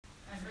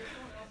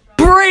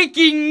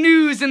breaking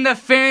news in the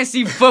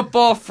Fantasy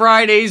Football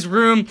Fridays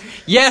room.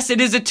 Yes,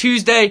 it is a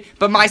Tuesday,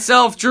 but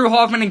myself, Drew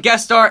Hoffman, and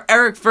guest star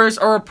Eric First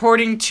are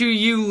reporting to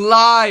you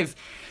live.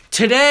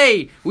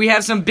 Today, we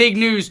have some big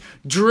news.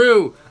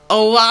 Drew, a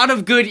lot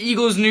of good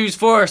Eagles news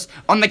for us.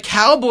 On the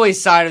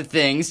Cowboys side of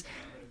things,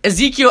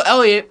 Ezekiel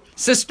Elliott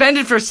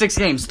suspended for 6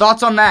 games.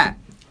 Thoughts on that?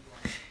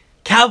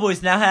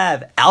 Cowboys now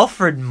have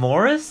Alfred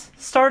Morris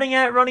starting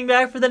at running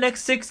back for the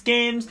next 6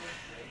 games.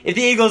 If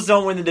the Eagles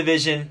don't win the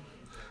division,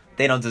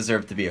 they don't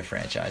deserve to be a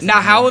franchise.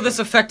 Now, how will this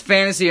affect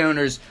fantasy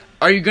owners?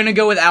 Are you going to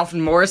go with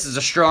Alfred Morris as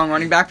a strong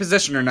running back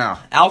position or no?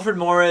 Alfred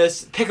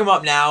Morris, pick him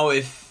up now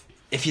if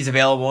he's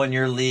available in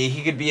your league.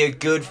 He could be a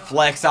good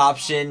flex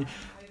option.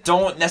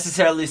 Don't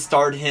necessarily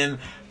start him,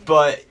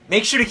 but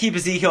make sure to keep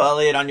Ezekiel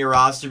Elliott on your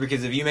roster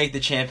because if you make the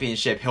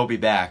championship, he'll be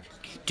back.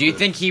 Do you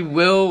think he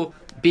will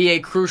be a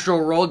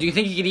crucial role? Do you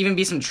think he could even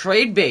be some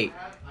trade bait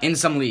in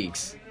some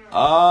leagues?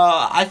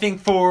 I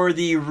think for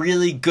the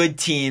really good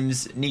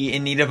teams in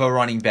need of a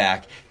running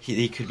back,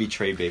 he could be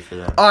trade bait for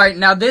them. All right,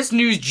 now this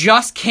news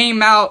just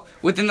came out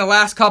within the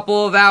last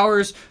couple of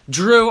hours.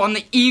 Drew, on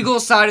the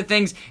Eagles side of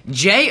things,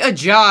 Jay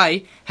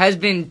Ajayi has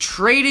been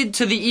traded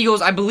to the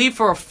Eagles, I believe,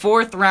 for a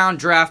 4th-round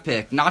draft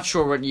pick. Not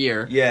sure what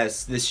year.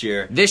 Yes, this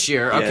year. This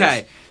year, yes.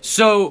 Okay.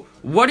 So,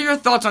 what are your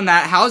thoughts on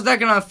that? How is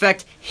that going to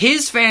affect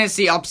his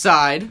fantasy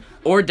upside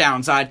or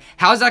downside?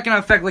 How is that going to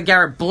affect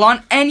LeGarrette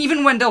Blount and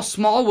even Wendell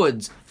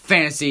Smallwood's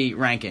fantasy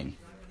ranking?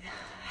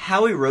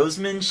 Howie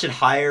Roseman should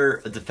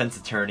hire a defense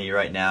attorney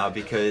right now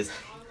because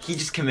he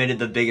just committed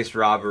the biggest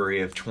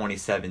robbery of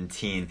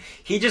 2017.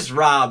 He just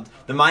robbed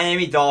the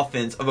Miami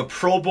Dolphins of a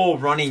Pro Bowl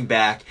running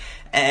back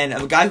and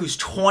a guy who's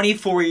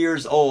 24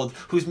 years old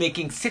who's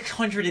making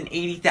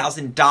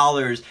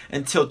 $680,000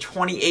 until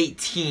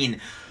 2018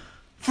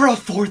 for a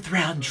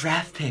 4th-round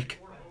draft pick.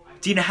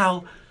 Do you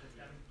know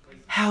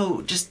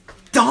how just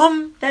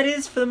dumb that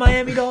is for the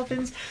Miami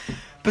Dolphins?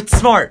 But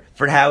smart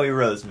for Howie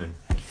Roseman.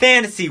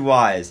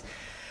 Fantasy-wise,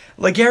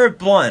 LeGarrette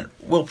Blount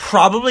will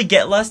probably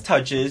get less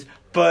touches,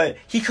 but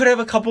he could have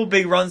a couple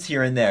big runs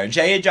here and there.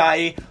 Jay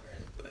Ajayi,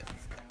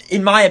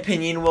 in my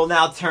opinion, will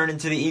now turn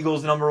into the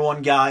Eagles'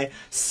 #1 guy.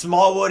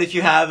 Smallwood, if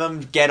you have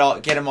him, get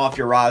him off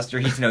your roster.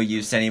 He's no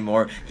use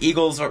anymore.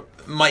 Eagles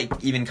might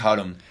even cut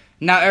him.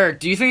 Now, Eric,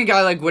 do you think a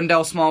guy like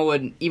Wendell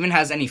Smallwood even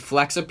has any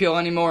flex appeal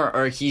anymore,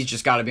 or he's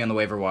just got to be on the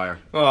waiver wire?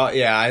 Well,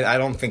 yeah, I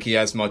don't think he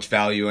has much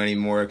value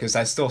anymore because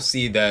I still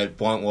see that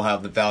Blount will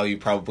have the value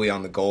probably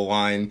on the goal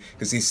line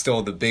because he's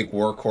still the big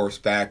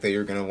workhorse back that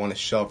you're going to want to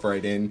shove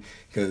right in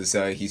because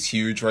he's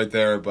huge right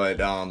there. But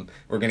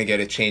we're going to get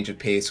a change of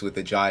pace with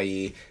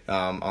Ajayi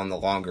on the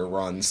longer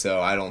run,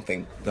 so I don't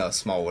think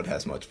Smallwood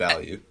has much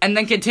value. And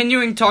then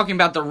continuing talking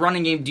about the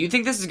running game, do you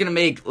think this is going to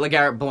make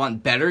LeGarrette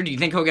Blount better? Do you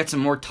think he'll get some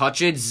more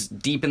touches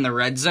deep in the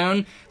red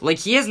zone? Like,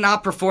 he has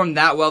not performed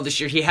that well this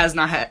year. He has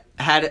not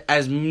had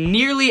as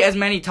nearly as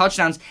many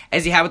touchdowns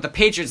as he had with the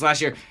Patriots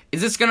last year.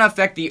 Is this going to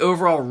affect the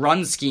overall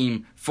run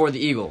scheme for the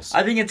Eagles?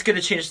 I think it's going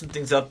to change some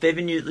things up. They've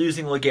been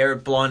using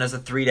LeGarrette Blount as a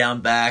 3-down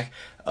back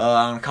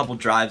on a couple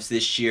drives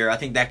this year. I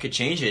think that could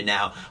change it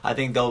now. I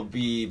think they'll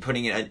be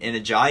putting in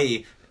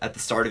Ajayi at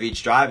the start of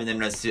each drive, and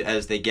then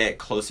as they get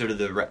closer to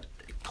the red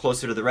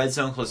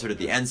zone, closer to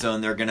the end zone,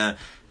 they're going to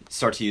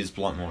start to use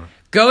Blount more.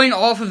 Going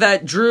off of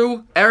that,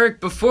 Drew,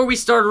 Eric, before we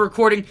started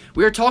recording,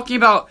 we were talking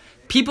about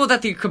people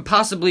that they could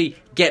possibly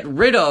get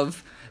rid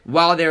of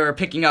while they were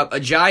picking up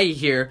Ajayi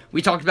here.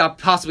 We talked about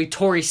possibly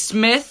Torrey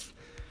Smith,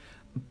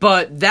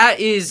 but that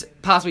is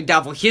possibly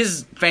doubtful.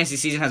 His fantasy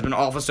season has been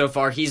awful so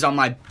far. He's on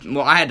my...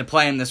 Well, I had to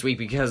play him this week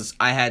because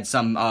I had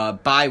some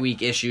bye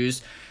week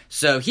issues.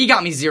 So he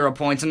got me 0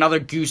 points, another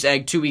goose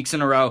egg 2 weeks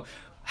in a row.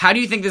 How do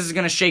you think this is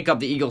going to shake up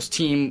the Eagles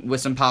team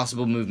with some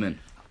possible movement?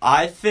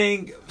 I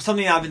think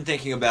something I've been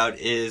thinking about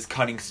is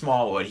cutting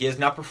Smallwood. He has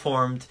not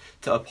performed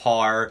to a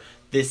par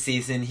this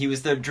season. He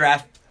was the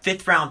draft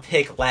 5th-round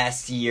pick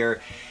last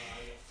year.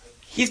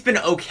 He's been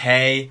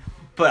okay,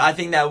 but I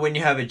think that when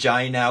you have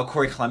Ajayi now,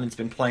 Corey Clement's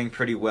been playing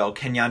pretty well.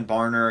 Kenyon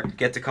Barner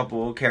gets a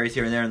couple carries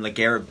here and there, and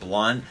LeGarrette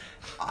Blount.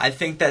 I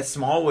think that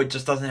Smallwood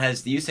just doesn't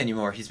have the use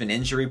anymore. He's been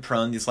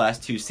injury-prone these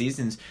last 2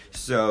 seasons,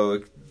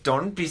 so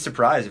don't be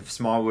surprised if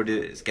Smallwood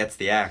gets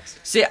the axe.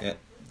 See, Yeah.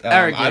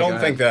 Eric, I don't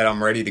think that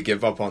I'm ready to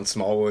give up on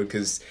Smallwood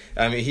because,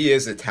 I mean, he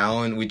is a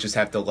talent. We just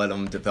have to let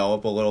him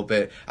develop a little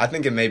bit. I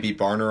think it may be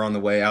Barner on the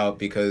way out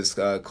because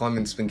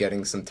Clement's been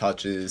getting some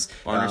touches.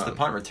 Barner's the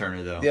punt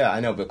returner, though. Yeah, I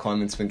know, but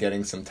Clement's been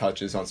getting some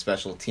touches on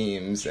special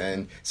teams,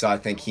 and so I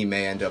think he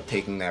may end up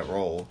taking that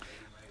role.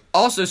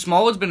 Also,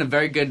 Smallwood's been a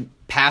very good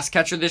pass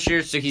catcher this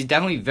year, so he's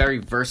definitely very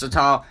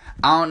versatile.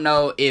 I don't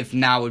know if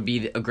now would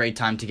be a great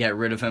time to get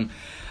rid of him.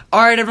 All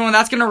right, everyone,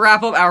 that's going to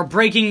wrap up our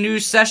breaking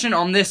news session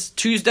on this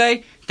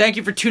Tuesday. Thank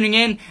you for tuning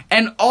in.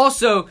 And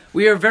also,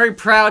 we are very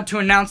proud to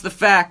announce the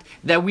fact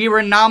that we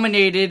were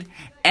nominated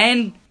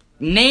and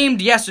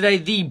named yesterday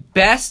the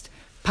best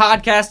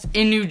podcast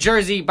in New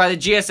Jersey by the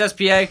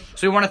GSSPA.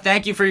 So we want to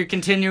thank you for your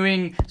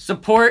continuing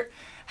support.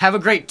 Have a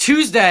great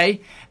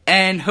Tuesday,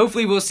 and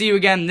hopefully we'll see you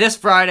again this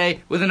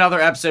Friday with another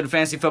episode of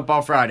Fantasy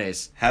Football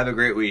Fridays. Have a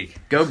great week.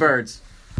 Go Birds.